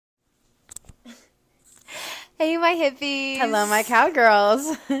Hey, my hippies. Hello, my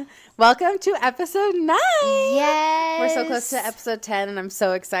cowgirls. Welcome to episode 9. Yes. We're so close to episode 10, and I'm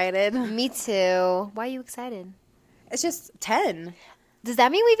so excited. Me too. Why are you excited? It's just 10. Does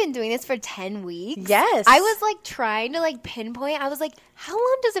that mean we've been doing this for 10 weeks? Yes. I was trying to pinpoint. I was like, how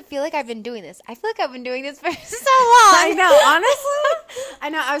long does it feel like I've been doing this? I feel like I've been doing this for so long. I know, honestly. I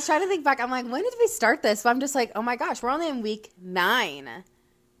know. I was trying to think back. I'm like, when did we start this? But I'm just like, oh my gosh, we're only in week 9.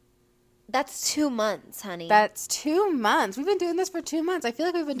 That's 2 months, honey. That's 2 months. We've been doing this for 2 months. I feel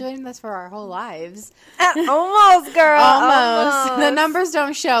like we've been doing this for our whole lives. Almost, girl. Almost. The numbers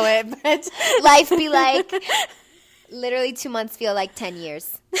don't show it, but life be like, literally 2 months feel like 10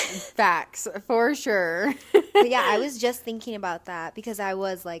 years. Facts, for sure. But yeah, I was just thinking about that because I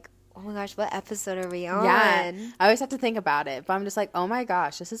was like, oh my gosh, what episode are we on? Yeah, I always have to think about it, but I'm just like, oh my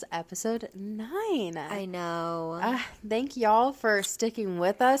gosh, this is episode 9. I know. Thank y'all for sticking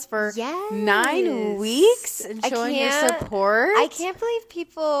with us for 9 weeks and showing your support. I can't believe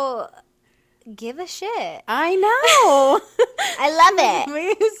people give a shit. I know. I love it.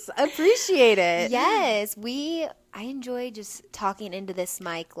 We appreciate it. Yes, I enjoy just talking into this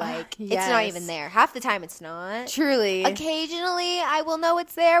mic like yes. It's not even there. Half the time it's not. Truly. Occasionally I will know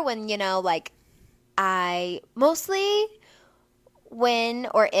it's there when, mostly when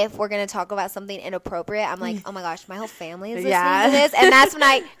or if we're going to talk about something inappropriate, I'm like, oh my gosh, my whole family is listening to this. And that's when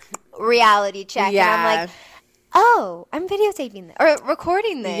I reality check. Yeah. And I'm like, oh, I'm videotaping this or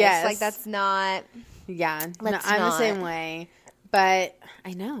recording this. Yes. Like, that's not. Yeah. No, I'm the same way. But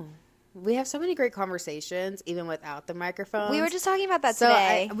I know. We have so many great conversations, even without the microphone. We were just talking about that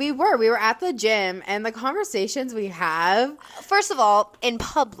today. We were at the gym, and the conversations we have. First of all, in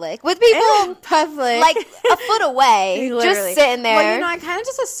public, with people like a foot away, just sitting there. Well, I kind of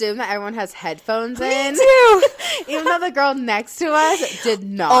just assume that everyone has headphones in. Me too. Even though the girl next to us did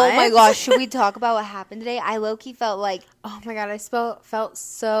not. Oh my gosh, should we talk about what happened today? I low-key felt like, oh my god, I felt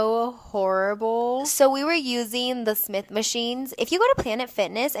so horrible. So we were using the Smith machines. If you go to Planet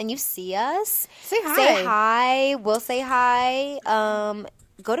Fitness and you see us, say hi. Say hi. We'll say hi.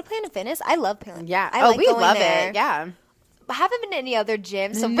 Go to Planet Fitness. I love Planet. Yeah. We love it. Yeah. I haven't been to any other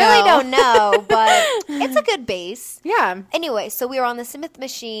gym, so really don't know, but it's a good base. Yeah. Anyway, so we were on the Smith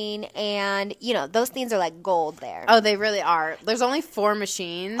machine, and, those things are like gold there. Oh, they really are. There's only 4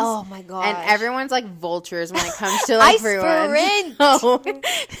 machines. Oh, my gosh. And everyone's like vultures when it comes to like sprint. Oh,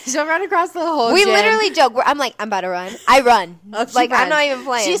 she'll run across the whole We gym. literally joke. I'm like, I'm about to run. I run. I'm not even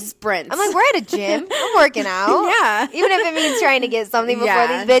playing. She sprints. I'm like, we're at a gym. I'm working out. Yeah. Even if it means trying to get something before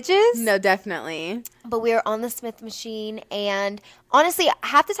these bitches. No, definitely. But we were on the Smith machine, and honestly,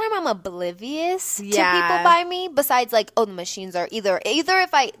 half the time I'm oblivious to people by me. Besides, the machines are either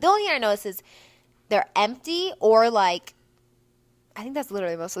the only thing I notice is they're empty or I think that's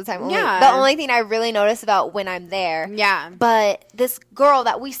literally most of the time. The only thing I really notice about when I'm there. Yeah. But this girl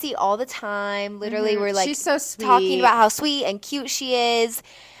that we see all the time, literally, we're she's so sweet. Talking about how sweet and cute she is.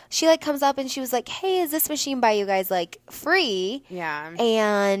 She comes up and she was like, hey, is this machine by you guys free? Yeah.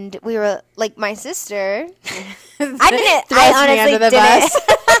 And we were my sister. I honestly didn't. I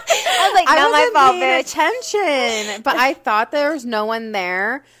was like, not my fault, bitch. Attention. But I thought there was no one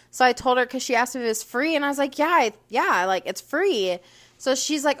there. So I told her because she asked if it was free. And I was like, yeah, it's free. So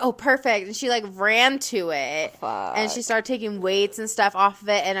she's like, oh, perfect. And she ran to it. Fuck. And she started taking weights and stuff off of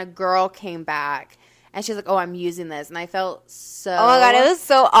it. And a girl came back. And she's like, oh, I'm using this. And I felt so oh, my God. It was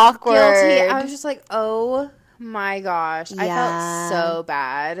so awkward. Guilty. I was just like, oh, my gosh. Yeah. I felt so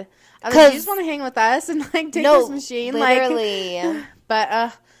bad. I was like, you just want to hang with us and, take this machine? Literally.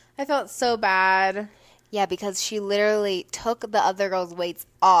 But I felt so bad. Yeah, because she literally took the other girl's weights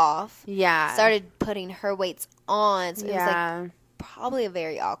off. Yeah. Started putting her weights on. So it was, probably a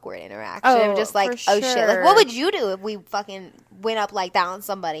very awkward interaction. Oh, just for shit. sure. What would you do if we fucking went up like that on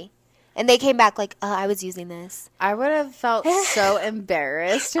somebody? And they came back I was using this. I would have felt so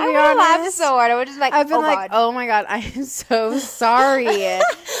embarrassed, to be honest. honest. I would have laughed so hard. I would just I've been God. oh my God, I am so sorry.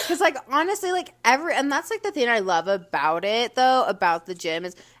 Because, honestly, and that's, the thing I love about it, though, about the gym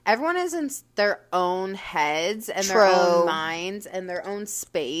is everyone is in their own heads and their own minds and their own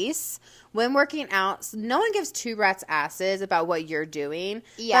space. When working out, no one gives 2 rats' asses about what you're doing.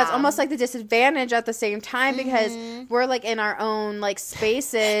 Yeah. That's almost the disadvantage at the same time because we're in our own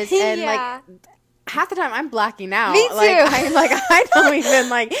spaces and half the time I'm blacking out. Me too. I don't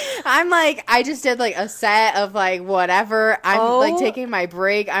even I just did a set of whatever. I'm taking my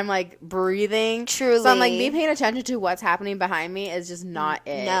break. I'm breathing. Truly. So I'm me paying attention to what's happening behind me is just not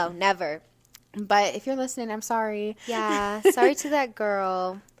it. No, never. But if you're listening, I'm sorry. Yeah, sorry to that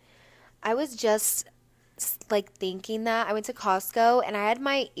girl. I was just like thinking that I went to Costco and I had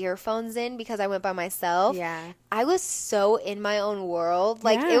my earphones in because I went by myself. Yeah. I was so in my own world.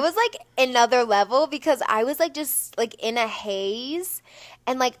 Like it was like another level because I was like just like in a haze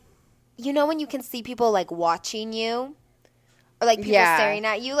and like you know when you can see people like watching you or like people staring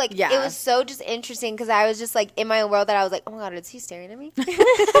at you, like it was so just interesting because I was just like in my own world that I was like, oh my god, is he staring at me?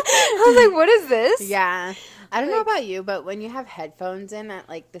 I was like, what is this? Yeah. I don't know about you, but when you have headphones in at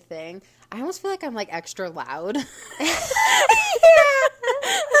like the thing, I almost feel like I'm like extra loud. Honestly,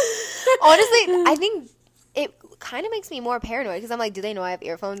 I think it kind of makes me more paranoid because I'm like, do they know I have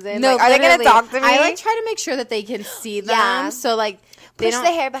earphones in? No, like, are they gonna talk to me? I like try to make sure that they can see them. So like push the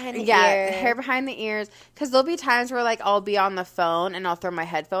hair behind the ear. Yeah, hair behind the ears. Because there'll be times where like I'll be on the phone and I'll throw my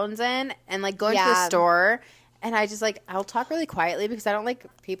headphones in and like go into the store and I just like I'll talk really quietly because I don't like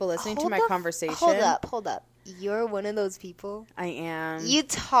people listening to my conversation. Hold up. You're one of those people. I am. You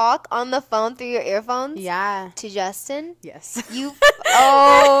talk on the phone through your earphones? Yeah. To Justin? Yes.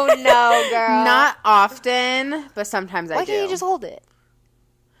 Oh, no, girl. Not often, but sometimes I do. Why can't you just hold it?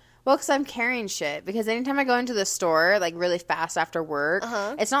 Well, because I'm carrying shit. Because anytime I go into the store, like, really fast after work,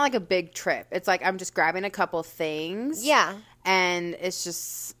 it's not like a big trip. It's like I'm just grabbing a couple things. Yeah. And it's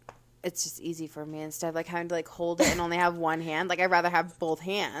just easy for me instead of, like, having to, like, hold it and only have one hand. Like, I'd rather have both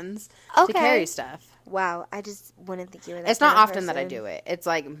hands to carry stuff. Wow, I just wouldn't think you were that It's not often person. that I do it. It's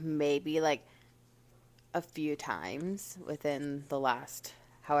like maybe like a few times within the last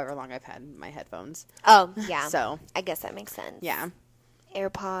however long I've had my headphones. Oh, yeah. So I guess that makes sense. Yeah.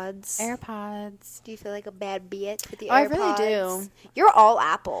 AirPods. AirPods. Do you feel like a bad bitch with the AirPods? I really do. You're all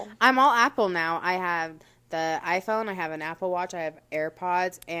Apple. I'm all Apple now. I have the iPhone, I have an Apple Watch, I have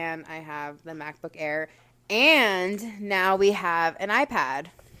AirPods, and I have the MacBook Air. And now we have an iPad.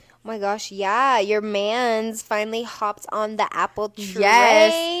 Oh my gosh, yeah. Your man's finally hopped on the Apple train.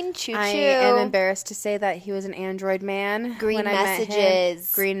 Yes. Choo-choo. I am embarrassed to say that he was an Android man. Green when messages. I met him.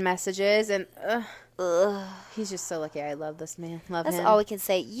 Green messages. And he's just so lucky. I love this man. Love him. That's all we can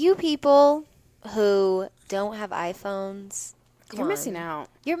say. You people who don't have iPhones, you're missing out.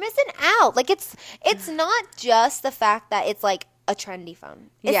 You're missing out. Like, it's not just the fact that it's, like, a trendy phone.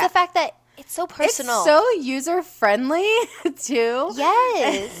 It's the fact that it's so personal. It's so user-friendly, too.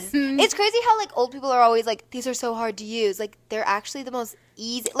 Yes. It's crazy how, like, old people are always like, these are so hard to use. Like, they're actually the most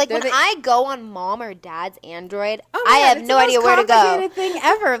easy. Like, when I go on mom or dad's Android, I have no idea where to go. It's the most complicated thing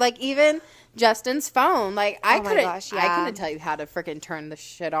ever. Like, even Justin's phone. Like, I couldn't tell you how to freaking turn the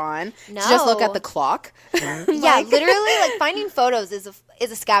shit on. No. Just look at the clock. Yeah, literally, like, finding photos is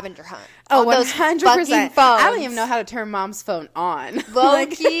a scavenger hunt. Oh, on 100%. Those phones. I don't even know how to turn mom's phone on.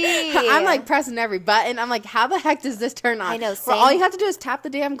 Low-key. I'm, like, pressing every button. I'm like, how the heck does this turn on? I know, Where all you have to do is tap the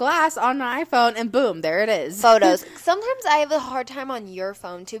damn glass on the iPhone, and boom, there it is. Photos. Sometimes I have a hard time on your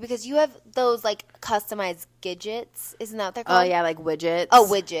phone, too, because you have those, like, customized gadgets. Isn't that what they're called? Oh, yeah, like widgets. Oh,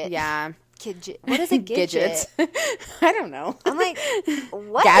 widget. Yeah. What is a gadget? I don't know. I'm like,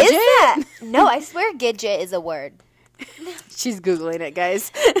 what gadget? is that? No, I swear gadget is a word. She's Googling it, guys.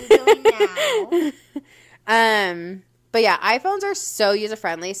 Googling now. But yeah, iPhones are so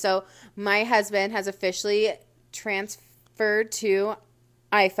user-friendly. So my husband has officially transferred to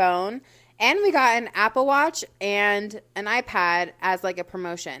iPhone. And we got an Apple Watch and an iPad as like a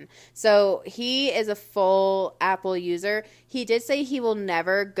promotion. So he is a full Apple user. He did say he will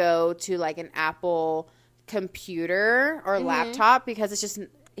never go to like an Apple computer or laptop because it's just,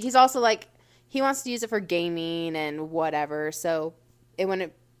 he's also like, he wants to use it for gaming and whatever. So it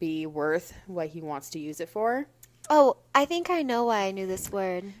wouldn't be worth what he wants to use it for. Oh, I think I know why I knew this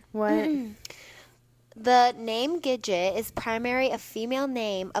word. What? The name Gidget is primarily a female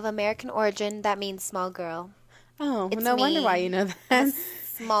name of American origin that means small girl. Oh, well, no wonder why you know that.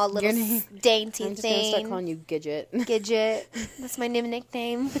 Small little dainty I'm just thing. going to start calling you Gidget. Gidget. That's my new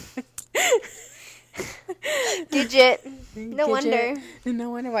nickname. Gidget. No wonder. No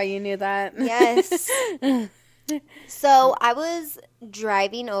wonder why you knew that. Yes. So I was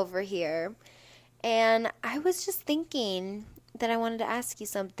driving over here, and I was just thinking that I wanted to ask you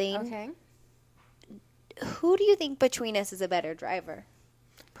something. Okay. Who do you think between us is a better driver?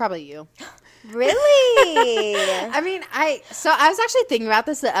 Probably you. Really? I mean, I was actually thinking about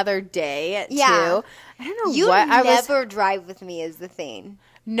this the other day, too. Yeah. I don't know You what I was... never drive with me is the thing.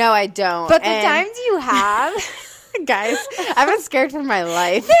 No, I don't. But the times you have... Guys, I've been scared for my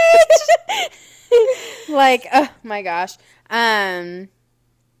life. Like, oh my gosh.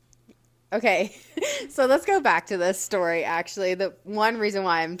 Okay, so let's go back to this story, actually. The one reason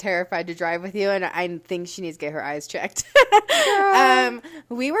why I'm terrified to drive with you, and I think she needs to get her eyes checked.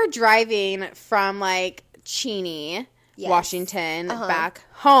 We were driving from, like, Cheney, Washington, back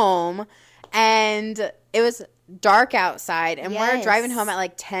home, And it was dark outside, and we're driving home at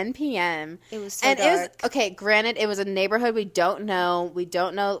like 10 p.m. It was so dark. Granted, it was a neighborhood we don't know. We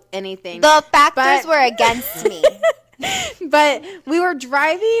don't know anything. The factors were against me. But we were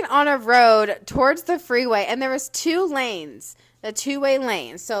driving on a road towards the freeway, and there was 2 lanes. The 2-way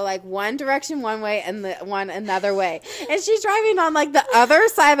lane. So, like, one direction one way and the one another way. And she's driving on, like, the other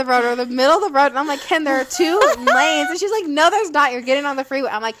side of the road or the middle of the road. And I'm like, Ken, there are 2 lanes. And she's like, no, there's not. You're getting on the freeway.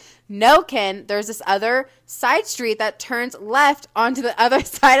 I'm like, no, Ken, there's this other side street that turns left onto the other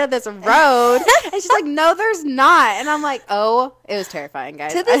side of this road. And she's like, no, there's not. And I'm like, oh, it was terrifying,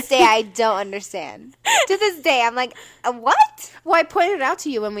 guys. To this day, I don't understand. To this day, I'm like, what? Well, I pointed it out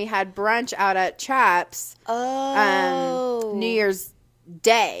to you when we had brunch out at Chaps. Oh. New Year's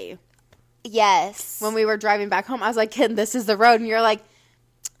Day. Yes. When we were driving back home, I was like, Ken, this is the road. And you're like,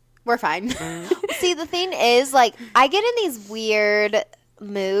 we're fine. See, the thing is, like, I get in these weird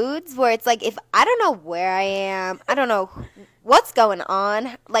moods where it's like, if I don't know where I am, I don't know what's going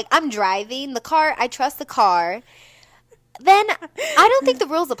on, like, I'm driving the car, I trust the car, then I don't think the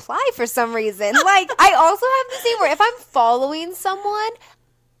rules apply for some reason. Like, I also have the same where if I'm following someone,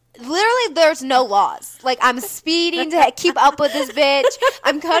 literally there's no laws. Like, I'm speeding to keep up with this bitch,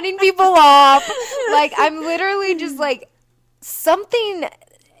 I'm cutting people off, like, I'm literally just like, something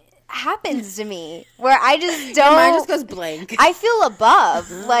happens to me where I just don't. Mine just goes blank. I feel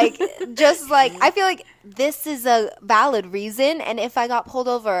above, like, just like, I feel like this is a valid reason, and if I got pulled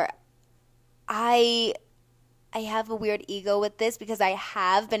over, I have a weird ego with this because I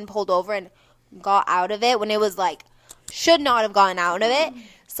have been pulled over and got out of it when it was like should not have gotten out of it.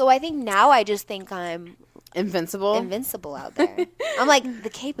 So I think now I just think I'm invincible out there. I'm like, the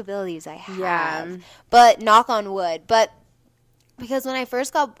capabilities I have, yeah. But knock on wood, but. Because when I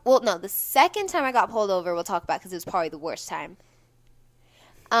first the second time I got pulled over, we'll talk about because it was probably the worst time.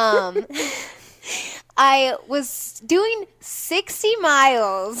 I was doing 60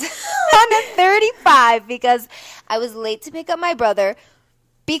 miles on a 35 because I was late to pick up my brother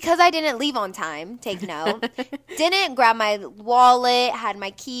because I didn't leave on time. Take note. Didn't grab my wallet, had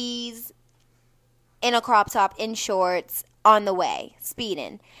my keys in a crop top, in shorts, on the way,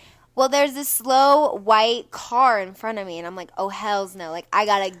 speeding. Well, there's this slow white car in front of me, and I'm like, oh, hells no. Like, I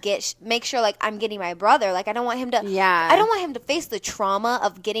gotta make sure, like, I'm getting my brother. Like, I don't want him to I don't want him to face the trauma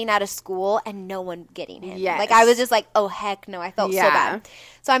of getting out of school and no one getting him. Yes. Like, I was just like, oh, heck no. I felt so bad.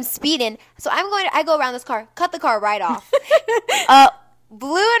 So I'm speeding. So I go around this car, cut the car right off.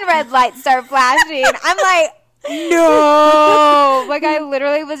 Blue and red lights start flashing. I'm like, no. Like, I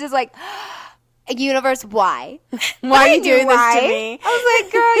literally was just like... Universe, why? Why are you doing this to me? I was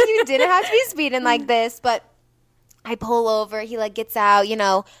like, girl, you didn't have to be speeding like this. But I pull over. He, like, gets out, you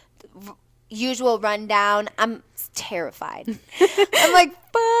know, usual rundown. I'm terrified. I'm like,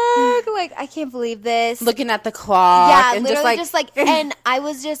 fuck. Like, I can't believe this. Looking at the clock. Yeah, and literally just like and I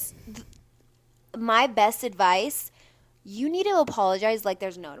was just, my best advice, you need to apologize like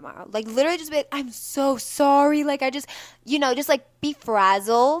there's no tomorrow. Like, literally just be like, I'm so sorry. Like, I just, you know, just, like, be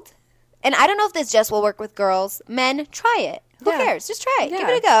frazzled. And I don't know if this just will work with girls. Men, try it. Who cares? Just try it. Yeah. Give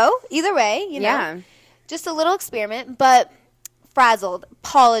it a go. Either way, you know. Yeah. Just a little experiment. But frazzled,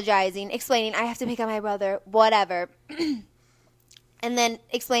 apologizing, explaining, I have to pick up my brother, whatever. And then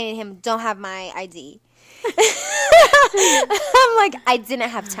explaining to him, don't have my ID. I'm like, I didn't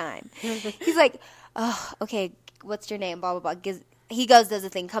have time. He's like, oh, okay, what's your name? Blah, blah, blah. He goes, does a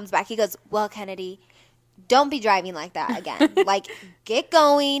thing, comes back. He goes, well, Kennedy, don't be driving like that again. Like, get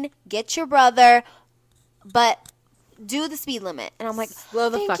going, get your brother, but do the speed limit. And I'm like, slow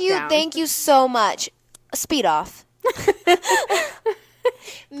the fuck down. Thank you so much. Speed off.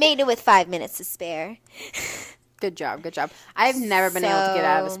 Made it with 5 minutes to spare. Good job. I've never been able to get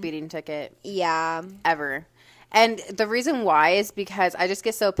out of a speeding ticket. Yeah. Ever. And the reason why is because I just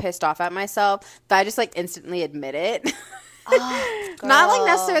get so pissed off at myself that I just, like, instantly admit it. Oh, not like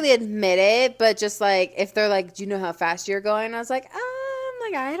necessarily admit it, but just like if they're like, do you know how fast you're going? I was like,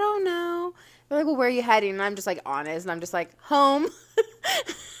 like, I don't know. They're like, well, where are you heading? And I'm just like honest, and I'm just like, home.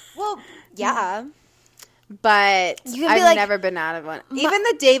 Well, yeah, but I've never been out of one. Even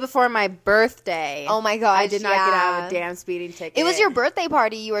the day before my birthday. Oh my gosh, I did not get out of a damn speeding ticket. It was your birthday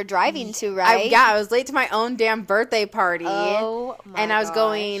party you were driving to, right? I was late to my own damn birthday party. Oh my and I was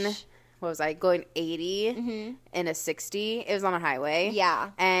going. What was I going 80 in a 60? It was on a highway. Yeah.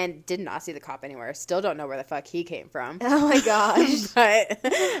 And did not see the cop anywhere. Still don't know where the fuck he came from. Oh my gosh. But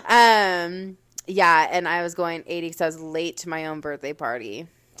yeah, and I was going 80 because I was late to my own birthday party.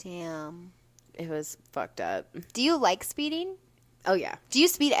 Damn. It was fucked up. Do you like speeding? Oh yeah. Do you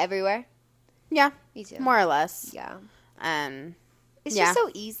speed everywhere? Yeah. Me too. More or less. Yeah. It's just so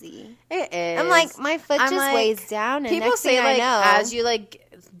easy. It is. I'm like, my foot just weighs down, and people next say thing like I know, as you like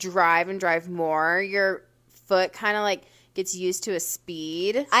drive more, your foot kind of like gets used to a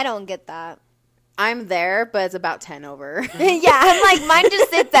speed. I don't get that. I'm there, but it's about 10 over. Yeah, I'm like, mine just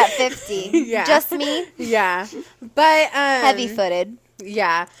sits at 50. Yeah. Just me. Yeah. But heavy-footed.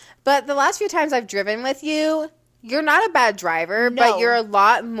 Yeah. But the last few times I've driven with you, you're not a bad driver, No. but you're a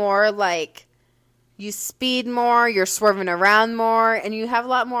lot more like, you speed more, you're swerving around more, and you have a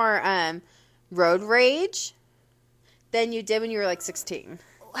lot more road rage than you did when you were like 16.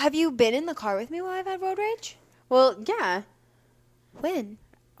 Have you been in the car with me while I've had road rage? Well, yeah. When?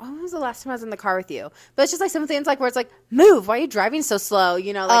 When was the last time I was in the car with you? But it's just like some things like where it's like, move, why are you driving so slow?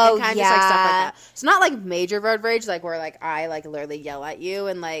 You know, like kind of just like stuff like that. It's not like major road rage, like where like I like literally yell at you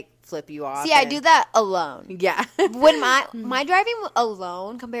and like flip you off. See, I do that alone. Yeah. When my driving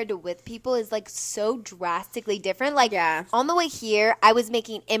alone compared to with people is like so drastically different. Like on the way here, I was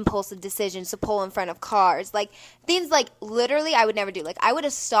making impulsive decisions to pull in front of cars. Like things like literally I would never do. Like I would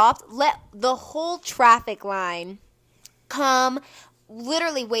have stopped, let the whole traffic line come,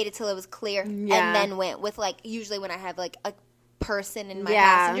 literally waited till it was clear and then went with like usually when I have like a person in my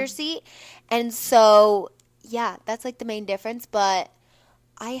passenger seat. And so that's like the main difference. But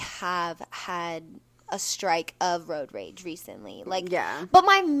I have had a strike of road rage recently. Like but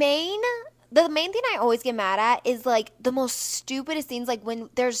the main thing I always get mad at is like the most stupidest things, like when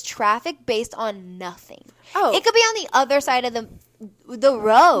there's traffic based on nothing. It could be on the other side of the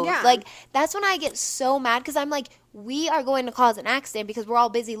road. Like that's when I get so mad because I'm like, we are going to cause an accident because we're all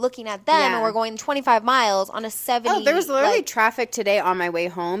busy looking at them and we're going 25 miles on a 70. There was literally traffic today on my way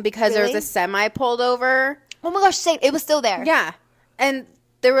home because there was a semi pulled over. Oh my gosh, it was still there. Yeah. And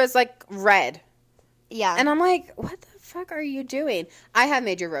there was like red. Yeah. And I'm like, what the fuck are you doing? I have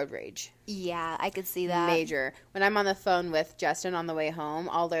major road rage. Yeah, I could see that. Major. When I'm on the phone with Justin on the way home,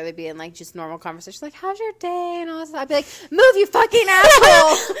 I'll literally be in like just normal conversation, like, how's your day? And all this stuff. I'd be like, move, you fucking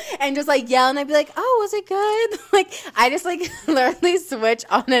asshole. And just like yell, and I'd be like, oh, was it good? Like, I just like literally switch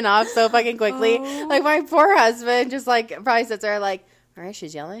on and off so fucking quickly. Like, my poor husband just like probably sits there like, all right,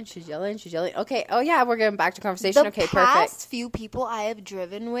 she's yelling. Okay, oh yeah, we're getting back to conversation. Okay, perfect. The past few people I have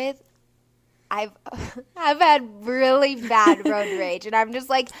driven with, I've had really bad road rage, and I'm just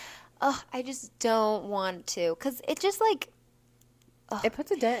like, I just don't want to, because it just like, it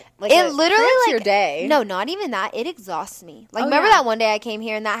puts a dent. Like it literally like your day. No, not even that. It exhausts me. Like remember that one day I came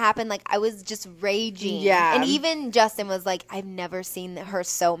here and that happened. Like I was just raging. Yeah. And even Justin was like, I've never seen her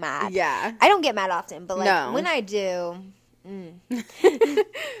so mad. Yeah. I don't get mad often, but like when I do.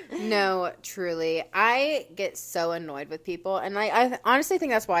 No, truly. I get so annoyed with people, and I honestly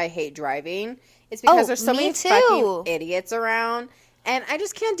think that's why I hate driving. It's because there's so many fucking idiots around, and I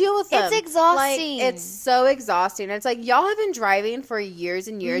just can't deal with them. It's exhausting. Like, it's so exhausting. It's like, y'all have been driving for years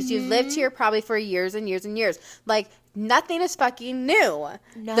and years. You've lived here probably for years and years and years. Like, nothing is fucking new.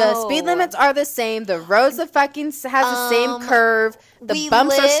 No. The speed limits are the same. The roads has the same curve. The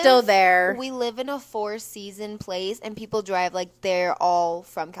bumps are still there. We live in a 4-season place, and people drive like they're all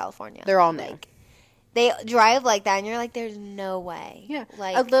from California. They're all new. They drive like that, and you're like, there's no way. Yeah.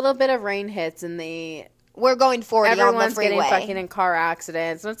 Like a little bit of rain hits, and we're going 40 on the freeway. Everyone's getting fucking in car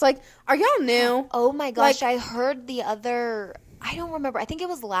accidents. And it's like, are y'all new? Oh my gosh, I heard I don't remember. I think it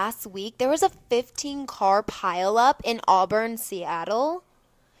was last week. There was a 15-car pileup in Auburn, Seattle,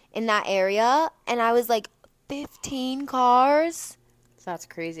 in that area. And I was like, 15 cars? That's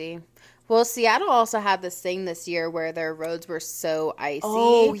crazy. Well, Seattle also had this thing this year where their roads were so icy.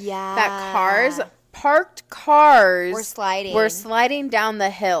 Oh, yeah. That parked cars were sliding down the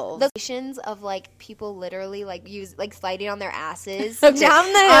hills. The situations of like people literally like sliding on their asses down the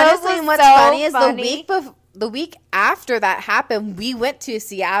hills. Honestly, and what's funny is the week after that happened, we went to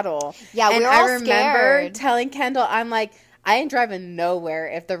Seattle. Yeah, we were all scared. I remember telling Kendall, I'm like, I ain't driving nowhere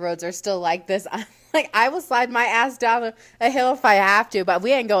if the roads are still like this. I'm like, I will slide my ass down a hill if I have to, but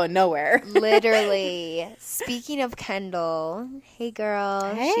we ain't going nowhere. Literally. Speaking of Kendall, hey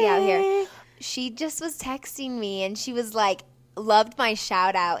girl, she out here. She just was texting me, and she was like, loved my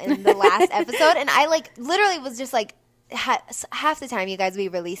shout out in the last episode, and I like literally was just like, half the time you guys we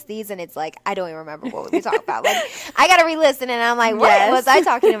release these and it's like I don't even remember what we talked about. Like I gotta re-listen, and I'm like, what was I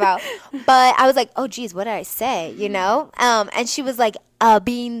talking about? But I was like, oh geez, what did I say? You know? And she was like,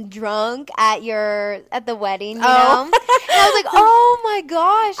 being drunk at the wedding, you know? And I was like, oh my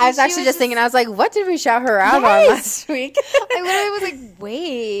gosh. I was actually just thinking, I was like, what did we shout her out on last week? I literally was like,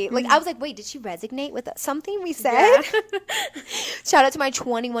 wait. Like, I was like, wait, did she resonate with something we said? Yeah. Shout out to my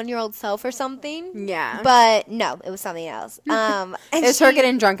 21-year-old self or something. Yeah. But no, it was something else. And it was her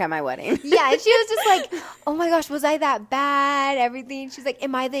getting drunk at my wedding. Yeah, and she was just like, oh my gosh, was I that bad? Everything. She's like,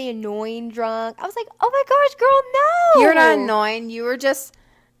 am I the annoying drunk? I was like, oh my gosh, girl, no. You're not annoying. You were just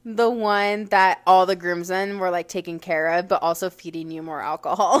the one that all the groomsmen were like taking care of, but also feeding you more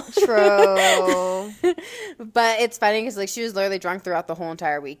alcohol. True. But it's funny because like she was literally drunk throughout the whole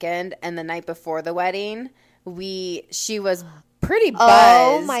entire weekend, and the night before the wedding, she was pretty buzzed.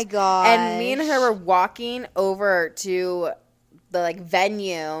 Oh my god! And me and her were walking over to the like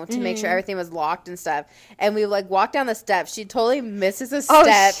venue to make sure everything was locked and stuff, and we like walk down the steps. She totally misses a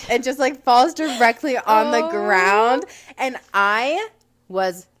step and just like falls directly on the ground, and I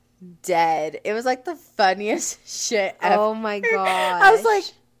was dead. It was like the funniest shit ever. Oh my god! I was like,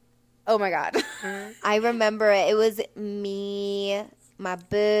 oh my god. I remember it. It was me, my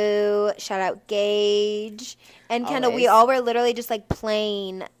boo, shout out Gage, and Kendall. We all were literally just like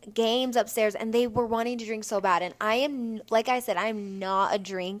playing games upstairs, and they were wanting to drink so bad. And I am, like I said, I'm not a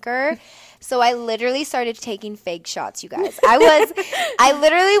drinker, so I literally started taking fake shots, you guys. I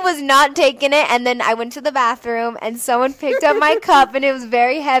literally was not taking it, and then I went to the bathroom, and someone picked up my cup, and it was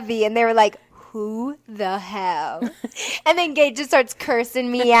very heavy, and they were like, who the hell? And then Gage just starts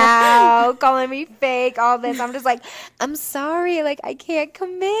cursing me out, calling me fake, all this. I'm just like, I'm sorry, like, I can't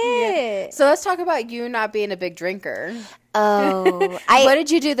commit. Yeah. So let's talk about you not being a big drinker. Oh. What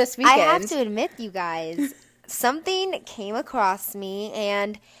did you do this weekend? I have to admit, you guys, something came across me,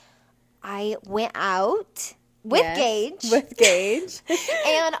 and I went out with Gage. With Gage.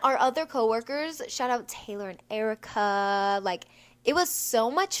 And our other coworkers, shout out Taylor and Erica, like, it was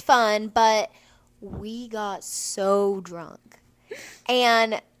so much fun, but we got so drunk.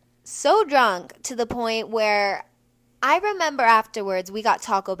 And so drunk to the point where I remember afterwards we got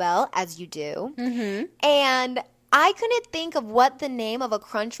Taco Bell, as you do. Mm-hmm. And I couldn't think of what the name of a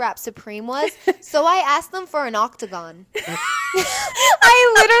Crunchwrap Supreme was, so I asked them for an octagon.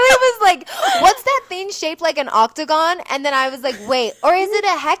 I literally was like, what's that thing shaped like an octagon? And then I was like, wait, or is it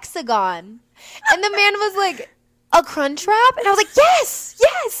a hexagon? And the man was like, a Crunchwrap? And I was like,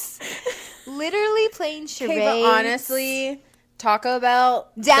 yes! Literally playing charades. Okay, but honestly, Taco Bell,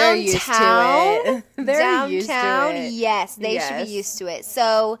 downtown, they're used to it. They're used to it. Yes, they should be used to it.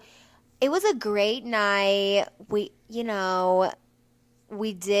 So it was a great night. We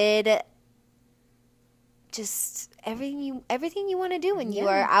did just everything you want to do when you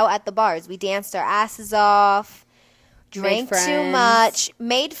are out at the bars. We danced our asses off. Drank too much,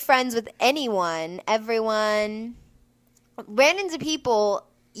 made friends with everyone, ran into people,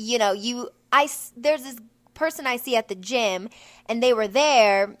 there's this person I see at the gym, and they were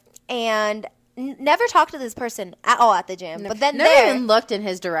there, and never talked to this person at all at the gym. But then never even looked in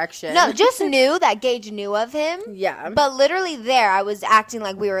his direction. No, just knew that Gage knew of him. Yeah. But literally there, I was acting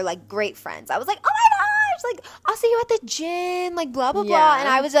like we were, like, great friends. I was like, oh my gosh, like, I'll see you at the gym, like, blah, blah, blah. And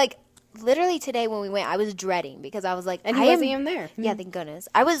I was like, literally today when we went, I was dreading because I was like, and he wasn't even there. Yeah, thank goodness.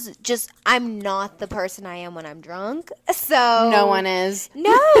 I'm not the person I am when I'm drunk. So no one is.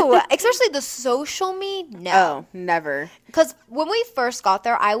 No, especially the social me. No, oh, never. Because when we first got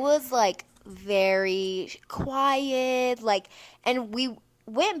there, I was like very quiet, like, and we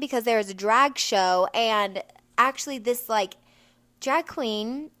went because there was a drag show, and actually this like drag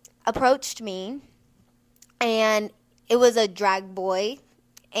queen approached me, and it was a drag boy.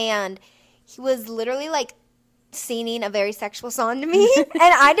 And he was literally, like, singing a very sexual song to me. And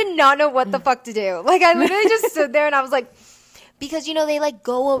I did not know what the fuck to do. Like, I literally just stood there and I was like, because, they, like,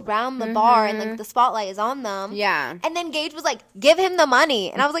 go around the bar and, like, the spotlight is on them. Yeah. And then Gage was like, give him the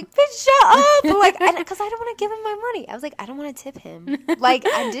money. And I was like, bitch, shut up. Like, because I don't want to give him my money. I was like, I don't want to tip him. Like,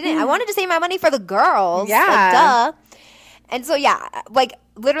 I didn't. I wanted to save my money for the girls. Yeah. Like, duh. And so, yeah, like,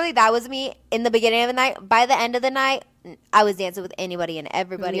 literally that was me in the beginning of the night. By the end of the night, I was dancing with anybody and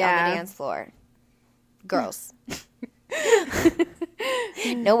everybody on the dance floor. Girls.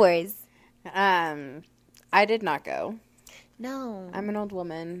 No worries. I did not go. No. I'm an old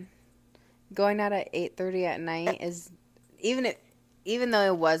woman. Going out at 8:30 at night is, even though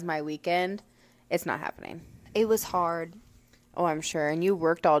it was my weekend, it's not happening. It was hard. Oh, I'm sure. And you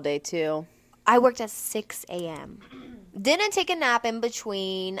worked all day, too. I worked at 6 a.m. Didn't take a nap in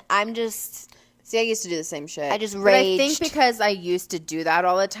between. See, I used to do the same shit. I just raged. But I think because I used to do that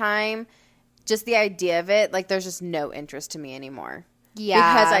all the time, just the idea of it, like, there's just no interest to me anymore.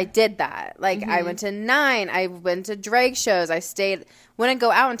 Yeah. Because I did that. Like, I went to 9. I went to drag shows. I wouldn't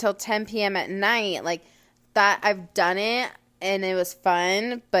go out until 10 p.m. at night. Like, that, I've done it, and it was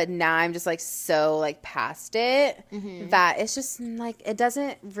fun, but now I'm just, like, so, like, past it that it's just, like, it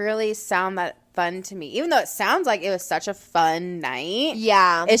doesn't really sound that fun to me. Even though it sounds like it was such a fun night.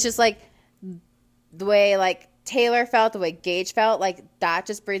 Yeah. It's just, like, the way, like, Taylor felt, the way Gage felt, like, that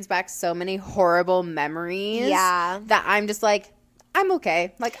just brings back so many horrible memories. Yeah. That I'm just, like, I'm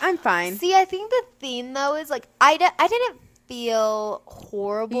okay. Like, I'm fine. See, I think the thing, though, is, like, I didn't feel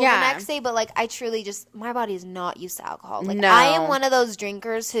horrible the next day, but, like, I truly just, my body is not used to alcohol. Like, I am one of those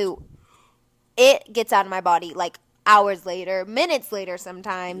drinkers who, it gets out of my body, like, hours later, minutes later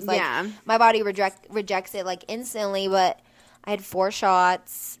sometimes. Like, my body rejects it, like, instantly, but I had 4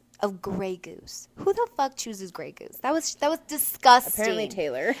 shots of Grey Goose. Who the fuck chooses Grey Goose? That was disgusting. Apparently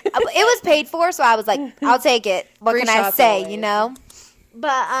Taylor. It was paid for, so I was like, I'll take it. What can I say, always. you know?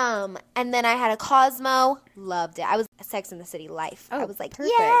 But, and then I had a Cosmo. Loved it. I was Sex in the City life. I was like,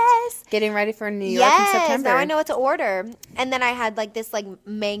 perfect. yes. Getting ready for New York in September. Now I know what to order. And then I had, like, this, like,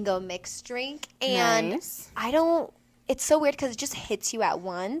 mango mixed drink. And nice. It's so weird because it just hits you at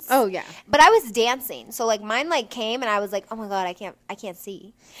once. Oh, yeah. But I was dancing. So, like, mine, like, came and I was like, oh, my God, I can't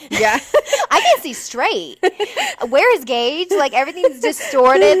see. Yeah. I can't see straight. Where is Gage? Like, everything's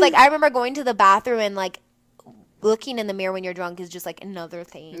distorted. Like, I remember going to the bathroom and, like, looking in the mirror when you're drunk is just, like, another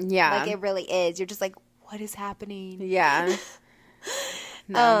thing. Yeah. Like, it really is. You're just like, what is happening? Yeah.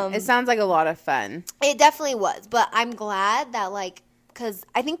 No, it sounds like a lot of fun. It definitely was. But I'm glad that, like, because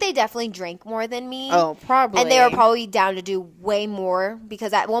I think they definitely drank more than me. Oh, probably. And they were probably down to do way more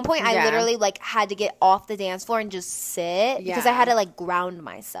because at one point I literally, like, had to get off the dance floor and just sit because I had to, like, ground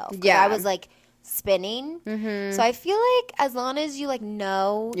myself. Yeah. I was, like, spinning. Mm-hmm. So I feel like as long as you, like,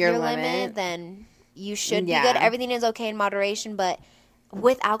 know your limit, then you should be good. Everything is okay in moderation, but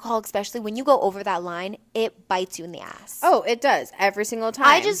with alcohol, especially when you go over that line, it bites you in the ass. Oh, it does every single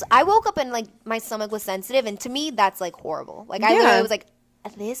time. I woke up and, like, my stomach was sensitive, and to me that's, like, horrible. Like, I literally was like,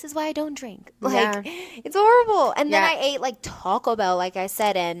 this is why I don't drink. Like, it's horrible. And then I ate, like, Taco Bell, like I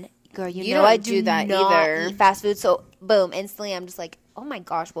said, and girl, you know I do that not either. Eat fast food. So boom, instantly I'm just like, oh my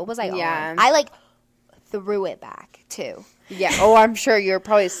gosh, what was I on? I, like, threw it back too. Yeah. Oh, I'm sure you're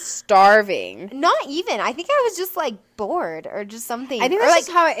probably starving. Not even. I think I was just, like, bored or just something. I think that's, like,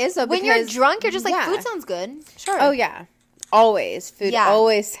 just how it is, though. When you're drunk, you're just like, food sounds good. Sure. Oh, yeah. Always. Food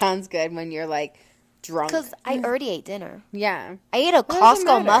always sounds good when you're, like, drunk. Because I already ate dinner. Yeah. I ate a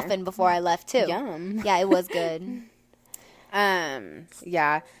Costco muffin before I left, too. Yum. Yeah, it was good.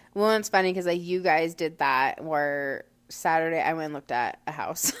 Yeah. Well, it's funny because, like, you guys did that where Saturday I went and looked at a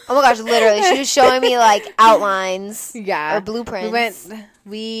house. Oh my gosh, literally. She was showing me, like, outlines. Yeah. Or blueprints.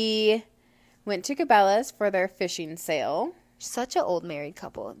 We went to Cabela's for their fishing sale. Such an old married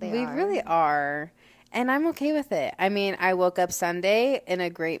couple. We really are. And I'm okay with it. I mean, I woke up Sunday in a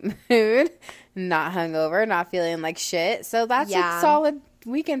great mood, not hungover, not feeling like shit. So that's a solid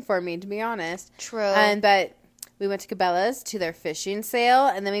weekend for me, to be honest. True. But we went to Cabela's to their fishing sale,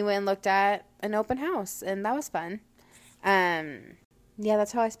 and then we went and looked at an open house, and that was fun. Yeah,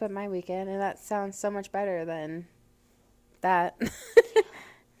 that's how I spent my weekend, and that sounds so much better than that.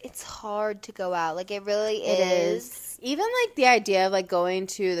 It's hard to go out. Like, it really is. Even, like, the idea of, like, going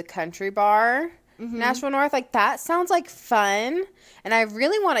to the country bar, Nashville North, like, that sounds like fun, and I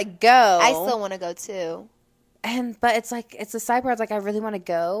really want to go. I still want to go, too. But it's, like, it's a side where it's, like, I really want to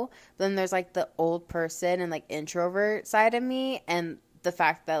go, but then there's, like, the old person and, like, introvert side of me, and the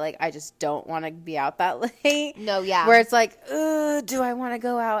fact that, like, I just don't want to be out that late. No, yeah. Where it's like, do I want to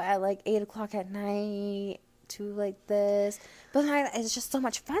go out at, like, 8 o'clock at night to, like, this? But it's just so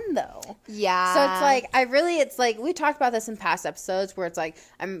much fun, though. Yeah. So it's like, it's like, we talked about this in past episodes where it's like,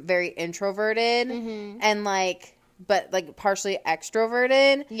 I'm very introverted and, like, but, like, partially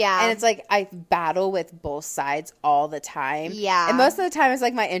extroverted. Yeah. And it's like, I battle with both sides all the time. Yeah. And most of the time, it's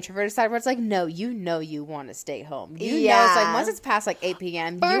like my introverted side where it's like, no, you know you want to stay home. You know, it's like, once it's past, like, 8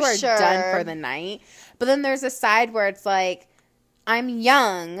 p.m., you are done for the night. But then there's a side where it's like, I'm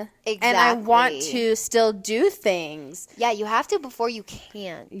young, and I want to still do things. Yeah, you have to before you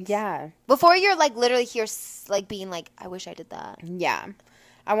can't. Yeah. Before you're, like, literally here, like, being like, I wish I did that. Yeah.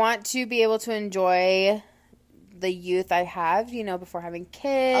 I want to be able to enjoy the youth I have, you know, before having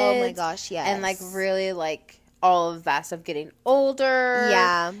kids. Oh, my gosh, yes. And, like, really, like, all of that stuff getting older.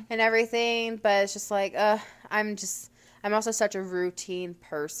 Yeah. And everything. But it's just like, I'm also such a routine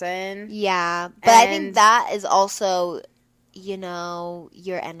person. Yeah. But I think that is also your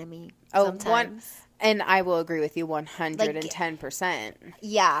enemy sometimes. Sometimes. And I will agree with you 110%.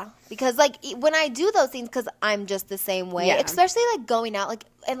 Yeah. Because, like, when I do those things, because I'm just the same way, especially, like, going out, like,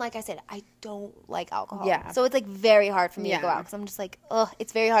 and like I said, I don't like alcohol. Yeah. So it's, like, very hard for me to go out because I'm just like, ugh,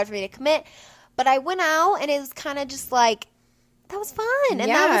 it's very hard for me to commit. But I went out, and it was kind of just, like, that was fun. And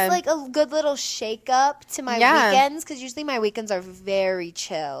that was, like, a good little shake-up to my weekends because usually my weekends are very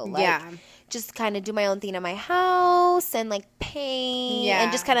chill. Like, just kind of do my own thing at my house and, like, paint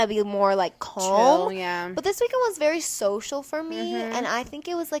and just kind of be more, like, calm. Chill, But this weekend was very social for me, and I think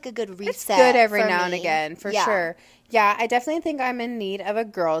it was, like, a good reset. It's good every now and again, for sure. Yeah, I definitely think I'm in need of a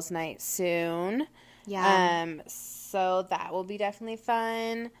girls' night soon. Yeah. So that will be definitely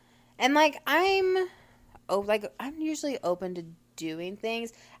fun. And, like, I'm usually open to doing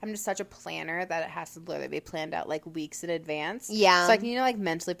things. I'm just such a planner that it has to literally be planned out like weeks in advance. Yeah. So I can, like,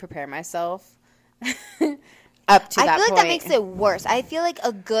 mentally prepare myself up to that point. I feel like that makes it worse. I feel like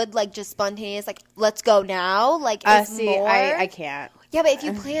a good, like, just spontaneous, like, let's go now, like, is more. I can't. Yeah, but if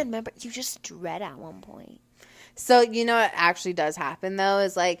you plan, remember, you just dread at one point. So, what actually does happen, though,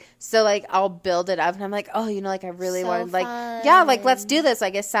 is, like, I'll build it up, and I'm like, oh, like, I really want, like, yeah, like, let's do this.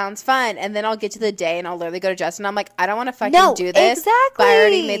 Like, it sounds fun. And then I'll get to the day, and I'll literally go to Justin. I'm like, I don't want to fucking do this. Exactly. But I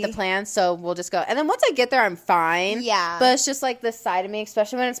already made the plan, so we'll just go. And then once I get there, I'm fine. Yeah. But it's just, like, this side of me,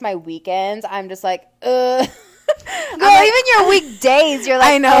 especially when it's my weekends, I'm just like, ugh. Girl, even your weekdays, you're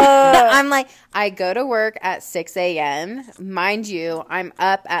like, I know. I'm like, I go to work at 6 a.m. Mind you, I'm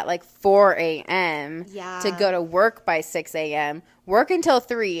up at like 4 a.m. to go to work by 6 a.m. Work until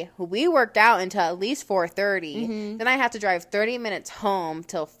 3. We worked out until at least 4:30. Mm-hmm. Then I have to drive 30 minutes home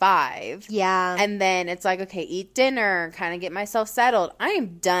till 5. Yeah. And then it's like, okay, eat dinner, kind of get myself settled. I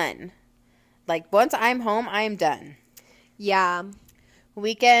am done. Like, once I'm home, I am done. Yeah.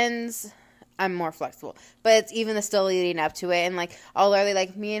 Weekends, I'm more flexible, but it's even the still leading up to it, and like I'll literally,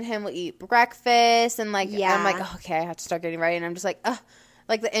 like, me and him will eat breakfast, and like I'm like, oh, okay, I have to start getting ready, and I'm just like,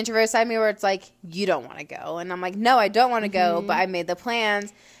 like the introvert side of me where it's like, you don't want to go, and I'm like, no, I don't want to go, but I made the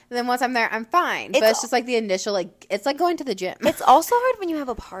plans, and then once I'm there, I'm fine. But it's just like the initial, like, it's like going to the gym. It's also hard when you have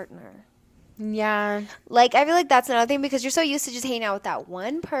a partner. Yeah, like I feel like that's another thing because you're so used to just hanging out with that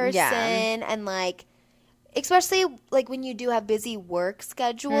one person, and like. Especially, like, when you do have busy work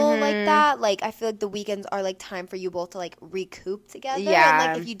schedule like that, like, I feel like the weekends are, like, time for you both to, like, recoup together. Yeah.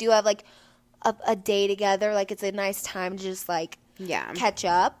 And, like, if you do have, like, a day together, like, it's a nice time to just, like, catch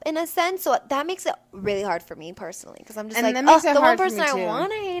up in a sense. So that makes it really hard for me personally because I'm just like, the one person I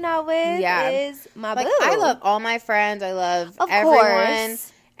want to hang out with is my boo. I love all my friends. I love everyone.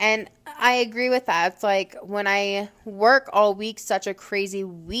 Course. And I agree with that. It's like when I work all week, such a crazy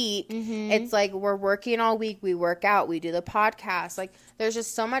week, it's like we're working all week. We work out. We do the podcast. Like, there's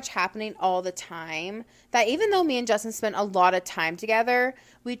just so much happening all the time that even though me and Justin spend a lot of time together,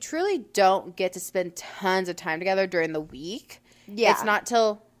 we truly don't get to spend tons of time together during the week. Yeah. It's not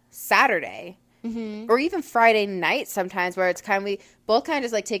till Saturday. Or even Friday night sometimes where it's kind of, we both kind of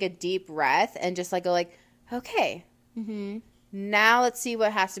just, like, take a deep breath and just, like, go, like, okay. Now let's see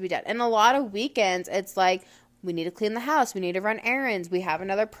what has to be done. And a lot of weekends, it's like, we need to clean the house. We need to run errands. We have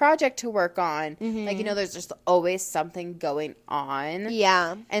another project to work on. Like, there's just always something going on.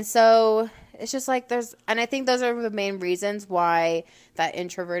 Yeah. And so it's just like and I think those are the main reasons why that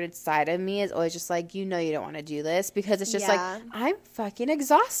introverted side of me is always just like, you don't want to do this because it's just like, I'm fucking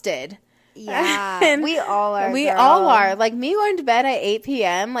exhausted. Yeah. We all are. We all are. Like, me going to bed at 8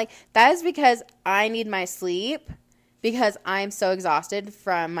 p.m., like, that is because I need my sleep. Because I'm so exhausted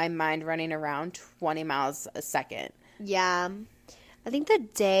from my mind running around 20 miles a second. Yeah. I think the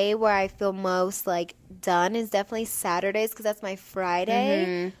day where I feel most, like, done is definitely Saturdays because that's my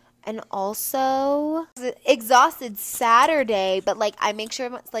Friday. And also exhausted Saturday, but, like, I make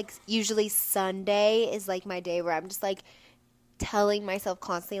sure it's, like, usually Sunday is, like, my day where I'm just, like, telling myself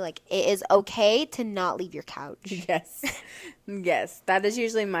constantly, like, it is okay to not leave your couch. Yes, that is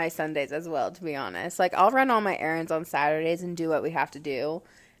usually my Sundays as well, to be honest. Like, I'll run all my errands on Saturdays and do what we have to do.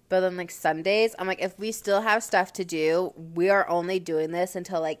 But then, like, Sundays, I'm like, if we still have stuff to do, we are only doing this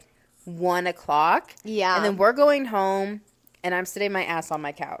until, like, 1 o'clock. Yeah. And then we're going home, and I'm sitting my ass on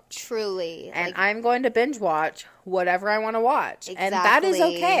my couch. Truly. And, like, I'm going to binge watch whatever I want to watch. Exactly. And that is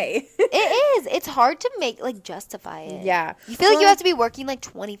okay. It is. It's hard to justify it. Yeah. You feel like you have to be working, like,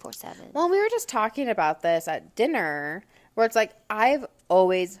 24/7. Well, we were just talking about this at dinner, where it's like, I've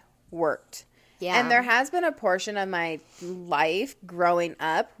always worked. Yeah. And there has been a portion of my life growing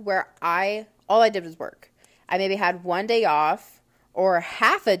up where all I did was work. I maybe had one day off or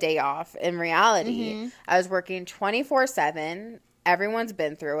half a day off in reality. I was working 24/7. Everyone's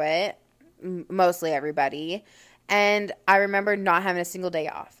been through it, mostly everybody. And I remember not having a single day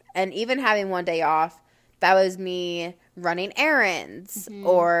off. And even having one day off, that was me running errands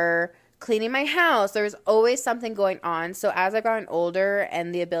or cleaning my house. There was always something going on. So as I've gotten older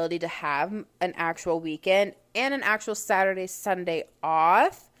and the ability to have an actual weekend and an actual Saturday, Sunday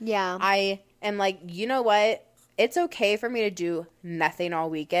off, I am like, you know what? It's okay for me to do nothing all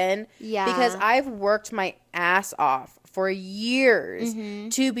weekend. Yeah. Because I've worked my ass off for years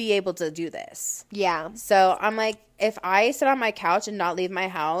to be able to do this. Yeah. So I'm like, if I sit on my couch and not leave my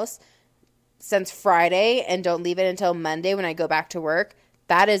house since Friday and don't leave it until Monday when I go back to work,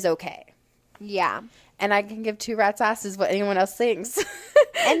 that is okay. Yeah. And I can give two rats' asses what anyone else thinks.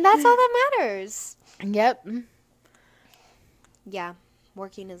 And that's all that matters. Yep. Yeah.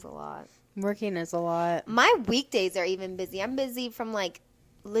 Working is a lot. My weekdays are even busy. I'm busy from, like,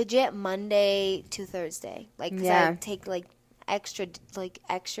 legit Monday to Thursday. Like, because I take, like, extra, like,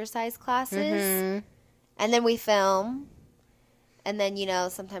 exercise classes. And then we film. And then, you know,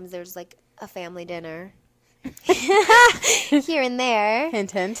 sometimes there's, like, a family dinner. Here and there.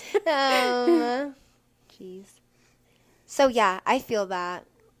 Hint, hint. Jeez. So, yeah, I feel that.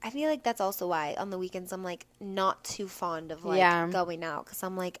 I feel like that's also why on the weekends I'm, like, not too fond of, like, going out. Because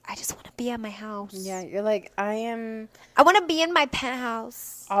I'm, like, I just want to be at my house. Yeah, you're like, I want to be in my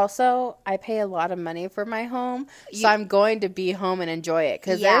penthouse. Also, I pay a lot of money for my home. So I'm going to be home and enjoy it.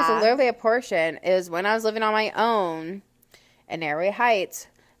 Because there's literally a portion is when I was living on my own in Airway Heights.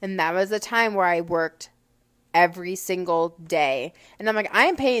 And that was the time where I worked every single day. And I'm like,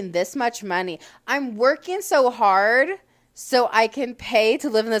 I'm paying this much money. I'm working so hard so I can pay to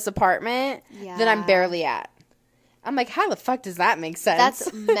live in this apartment that I'm barely at. I'm like, how the fuck does that make sense?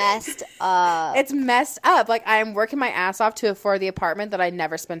 That's messed up. It's messed up. Like, I'm working my ass off to afford the apartment that I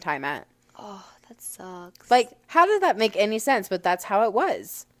never spend time at. Oh, that sucks. Like, how did that make any sense? But that's how it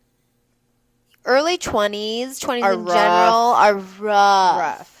was. Early 20s in general, are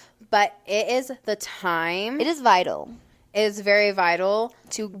rough. But it is the time. It is vital. It is very vital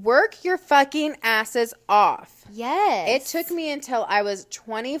to work your fucking asses off. Yes. It took me until I was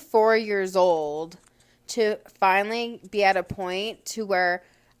 24 years old to finally be at a point to where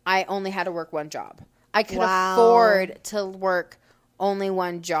I only had to work one job. I could afford to work only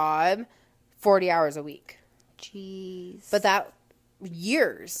one job 40 hours a week. Jeez. But that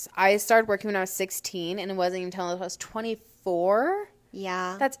years. I started working when I was 16 and it wasn't even until I was 24.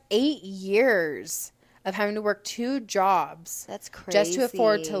 Yeah. That's 8 years of having to work two jobs. That's crazy. Just to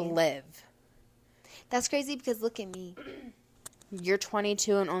afford to live. That's crazy because look at me. You're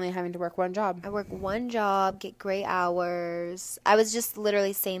 22 and only having to work one job. I work one job, get great hours. I was just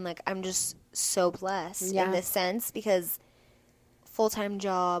literally saying, like, I'm just so blessed in this sense because full-time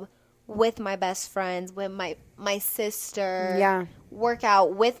job with my best friends, with my sister. Yeah. Work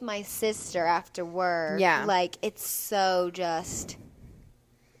out with my sister after work. Yeah. Like, it's so just...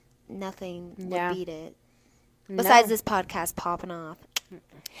 Nothing would beat it. Besides this podcast popping off.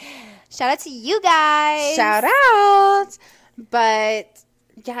 Shout out to you guys. Shout out. But,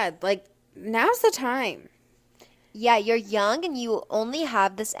 yeah, like, now's the time. Yeah, you're young and you only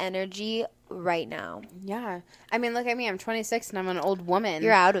have this energy right now. Yeah. I mean, look at me. I'm 26 and I'm an old woman.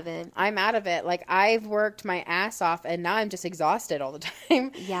 You're out of it. I'm out of it. Like, I've worked my ass off and now I'm just exhausted all the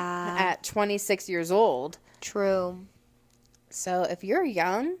time. Yeah. At 26 years old. True. So, if you're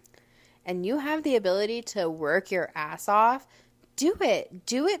young... and you have the ability to work your ass off, do it.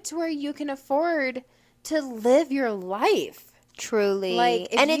 Do it to where you can afford to live your life. Truly. Like,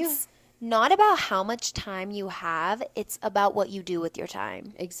 it's not about how much time you have. It's about what you do with your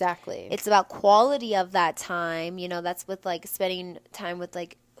time. Exactly. It's about quality of that time. You know, that's with, like, spending time with,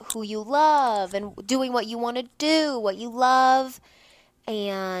 like, who you love and doing what you want to do, what you love.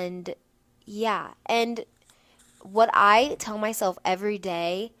 And, yeah. And what I tell myself every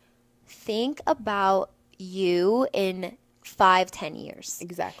day... think about you in 5-10 years.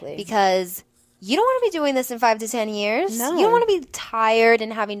 Exactly. Because you don't want to be doing this in 5 to 10 years. No. You don't want to be tired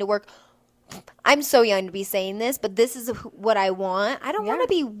and having to work. I'm so young to be saying this, but this is what I want. I don't want to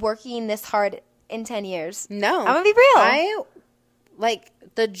be working this hard in 10 years. No. I'm going to be real. Like,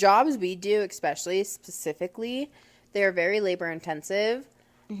 the jobs we do, especially, specifically, they're very labor intensive.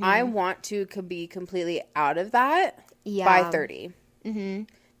 Mm-hmm. I want to be completely out of that by 30. Mm-hmm.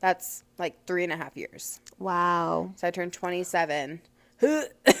 That's like 3.5 years. Wow. So I turned 27.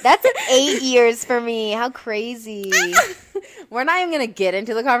 That's 8 years for me. How crazy. We're not even going to get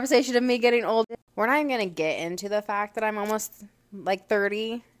into the conversation of me getting old. We're not even going to get into the fact that I'm almost like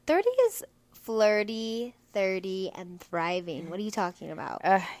 30. 30 is flirty. 30 and thriving. What are you talking about?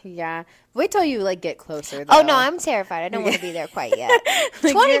 Yeah. Wait till you, like, get closer, Oh, though. no, I'm terrified. I don't want to be there quite yet.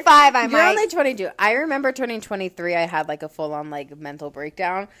 Like 25, I might. You're only 22. I remember turning 23, I had, like, a full-on, like, mental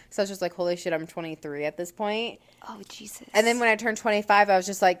breakdown. So I was just like, holy shit, I'm 23 at this point. Oh, Jesus. And then when I turned 25, I was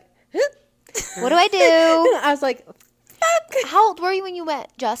just like, what do I do? I was like, fuck. How old were you when you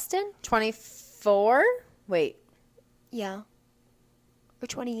met Justin? 24? Wait. Yeah. Or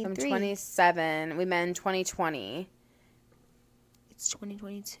 23. I'm 27. We met in 2020. It's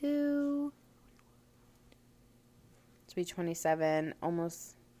 2022. To be 27,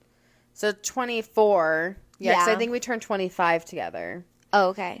 almost. So 24. Yeah, because I think we turned 25 together. Oh,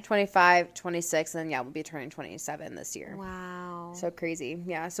 okay. 25, 26, and then, yeah, we'll be turning 27 this year. Wow. So crazy.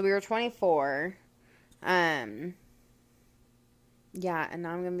 Yeah, so we were 24. Yeah, and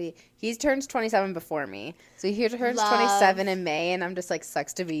now I'm going to be... He turns 27 before me. So he turns 27 in May, and I'm just like,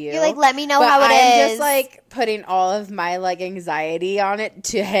 sucks to be you. You're like, let me know how it is. I'm just, like, putting all of my, like, anxiety on it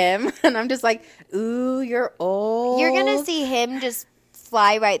to him. And I'm just like, ooh, you're old. You're going to see him just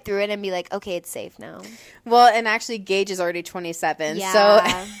fly right through it and be like, okay, it's safe now. Well, and actually, Gage is already 27. Yeah. So,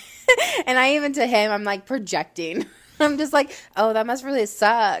 and I even to him, I'm, like, projecting. I'm just like, oh, that must really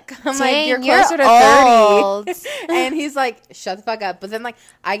suck. I'm like, you're closer to 30. And he's like, shut the fuck up. But then, like,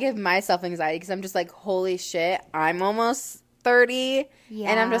 I give myself anxiety because I'm just like, holy shit, I'm almost 30. Yeah.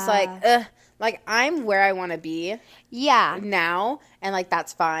 And I'm just like, ugh. Like, I'm where I want to be. Yeah. Now. And, like,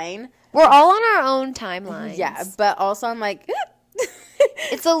 that's fine. We're all on our own timelines. Yeah. But also, I'm like,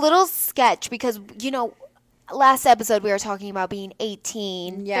 it's a little sketch because, you know, last episode we were talking about being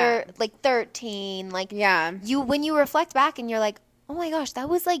 18, yeah, like 13, like yeah. When you reflect back and you're like, oh my gosh, that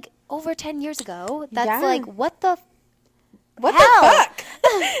was like over 10 years ago. That's like what the fuck?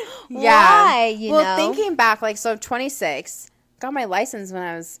 Yeah. Why? You know? Thinking back, like, so I'm 26, got my license when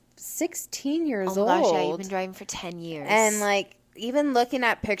I was 16 years old. Oh my gosh, yeah, you've been driving for 10 years. And like even looking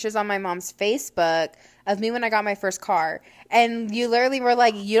at pictures on my mom's Facebook of me when I got my first car, and you literally were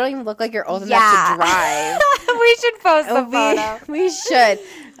like, you don't even look like you're old enough to drive. We should post the photo. We should.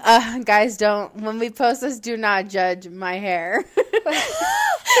 Guys, when we post this, do not judge my hair.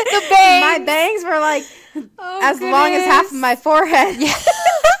 The bangs. My bangs were like as long as half of my forehead. Yeah.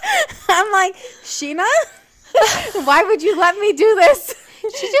 I'm like, Sheena, why would you let me do this?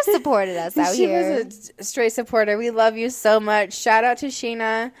 She just supported us out here. She was a straight supporter. We love you so much. Shout out to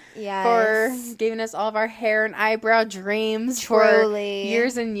Sheena for giving us all of our hair and eyebrow dreams for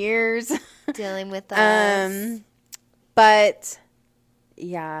years and years. Dealing with us. But,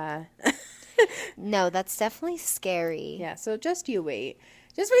 yeah. No, that's definitely scary. Yeah, so just you wait.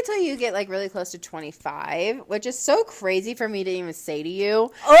 Just wait till you get, like, really close to 25, which is so crazy for me to even say to you.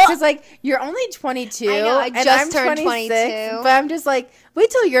 Because, like, you're only 22. I know, I just turned 22. But I'm just like, wait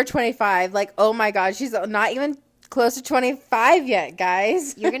till you're 25. Like, oh, my God, she's not even close to 25 yet,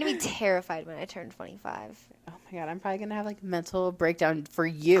 guys. You're going to be terrified when I turn 25. Oh, my God, I'm probably going to have, like, mental breakdown for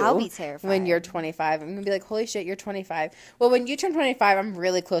you. I'll be terrified. When you're 25. I'm going to be like, holy shit, you're 25. Well, when you turn 25, I'm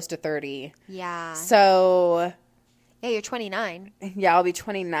really close to 30. Yeah. So... Yeah, you're 29. Yeah, I'll be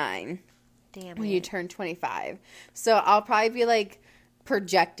 29. Damn. When you turn 25. So I'll probably be like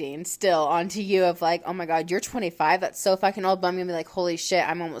projecting still onto you of like, oh my God, you're 25. That's so fucking old. But I'm going to be like, holy shit,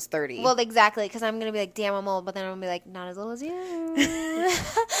 I'm almost 30. Well, exactly. Because I'm going to be like, damn, I'm old. But then I'm going to be like, not as old as you.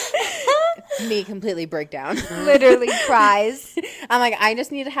 Me completely break down. Literally cries. I'm like, I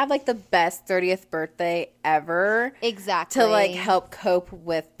just need to have like the best 30th birthday ever. Exactly. To like help cope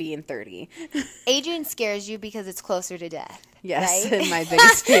with being 30. Aging scares you because it's closer to death. Yes, right? My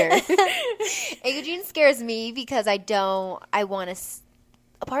biggest fear. Aging scares me because a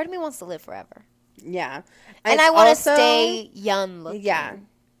part of me wants to live forever. Yeah. And I want to stay young looking. Yeah.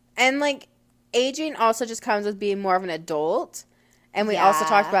 And like aging also just comes with being more of an adult. And we also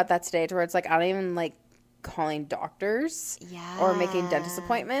talked about that today to where it's like, I don't even like calling doctors or making dentist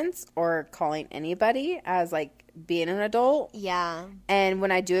appointments or calling anybody as like being an adult. Yeah. And when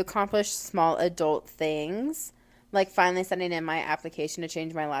I do accomplish small adult things, like finally sending in my application to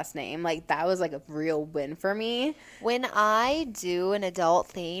change my last name, like that was like a real win for me. When I do an adult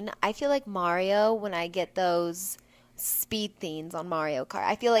thing, I feel like Mario when I get those speed things on Mario Kart.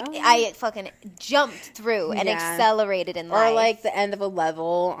 I feel like I fucking jumped through and accelerated in life. Or like the end of a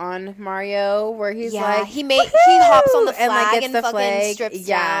level on Mario where he's like he hops on the flag and, like, gets and the fucking flag. strips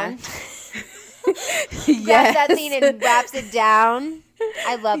down. Grabs that thing and wraps it down.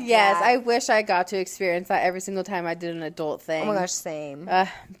 I love that. Yes, I wish I got to experience that every single time I did an adult thing. Oh my gosh, same.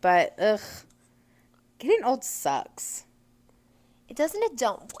 But getting old sucks. It does and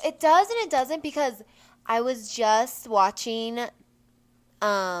it doesn't because I was just watching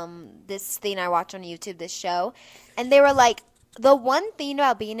this thing I watch on YouTube, this show, and they were like, the one thing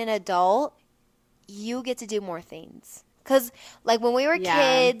about being an adult, you get to do more things. Because, like, when we were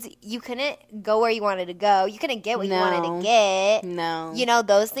kids, you couldn't go where you wanted to go. You couldn't get what you wanted to get. No. You know,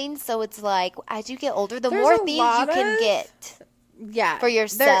 those things. So it's like, as you get older, the more things you can get for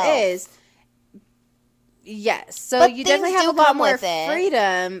yourself. There is. Yes. So you definitely have a lot more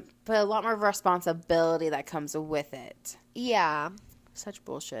freedom, but a lot more responsibility that comes with it. Yeah. Such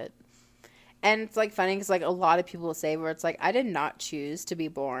bullshit. And it's, like, funny because, like, a lot of people will say where it's like, I did not choose to be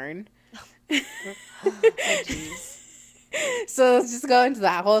born. Oh, jeez. So let's just go into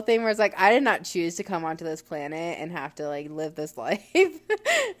that whole thing where it's like, I did not choose to come onto this planet and have to, like, live this life.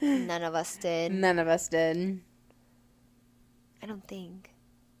 None of us did. None of us did. I don't think.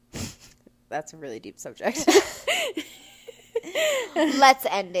 That's a really deep subject. Let's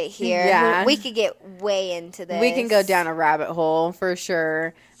end it here. Yeah. We could get way into this. We can go down a rabbit hole for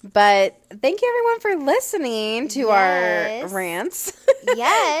sure. But thank you, everyone, for listening to our rants.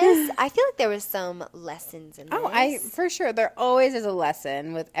 Yes. I feel like there was some lessons in this. Oh, for sure. There always is a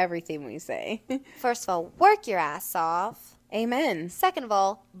lesson with everything we say. First of all, work your ass off. Amen. Second of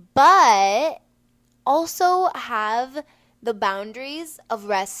all, but also have the boundaries of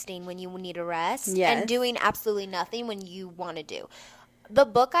resting when you need to rest and doing absolutely nothing when you want to do. The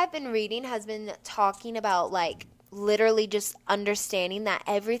book I've been reading has been talking about, like, literally just understanding that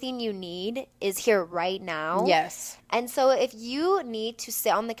everything you need is here right now. Yes. And so if you need to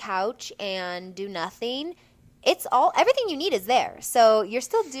sit on the couch and do nothing, everything you need is there. So you're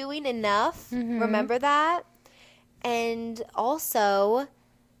still doing enough. Mm-hmm. Remember that. And also,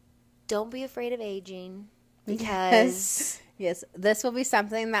 don't be afraid of aging. Because yes, this will be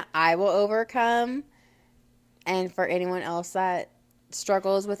something that I will overcome. And for anyone else that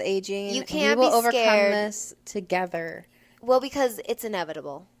struggles with aging, you can't we will be overcome scared. this together. Well, because it's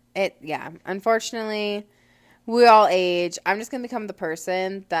inevitable. Unfortunately, we all age. I'm just gonna become the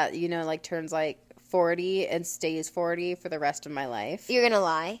person that, you know, like, turns like 40 and stays 40 for the rest of my life. You're gonna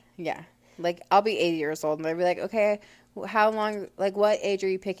lie? Yeah. Like, I'll be 80 years old and they'll be like, okay, how long, like, what age are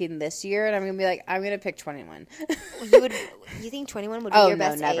you picking this year? And I'm gonna be like, I'm gonna pick 21. You think 21 would be your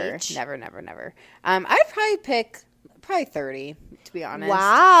best age? Never. I'd probably pick 30, to be honest.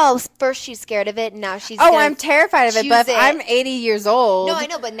 Wow. First she's scared of it, now she's I'm terrified of it, but if I'm 80 years old. No, I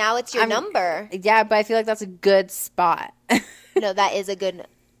know, but now it's your number. Yeah, but I feel like that's a good spot. No, that is a good,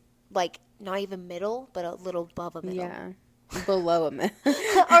 like, not even middle, but a little above a middle. Yeah. Below a middle.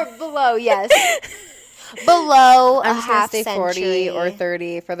 Or below, yes. Below I'm a half stay century. 40 or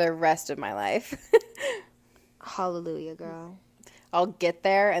 30 for the rest of my life. Hallelujah, girl. I'll get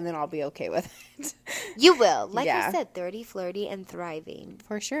there and then I'll be okay with it. You will. Like I said, 30, flirty, and thriving.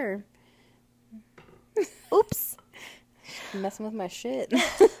 For sure. Oops. Messing with my shit.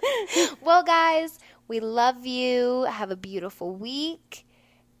 Well, guys, we love you. Have a beautiful week.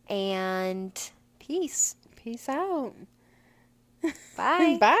 And peace. Peace out.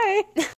 Bye. Bye.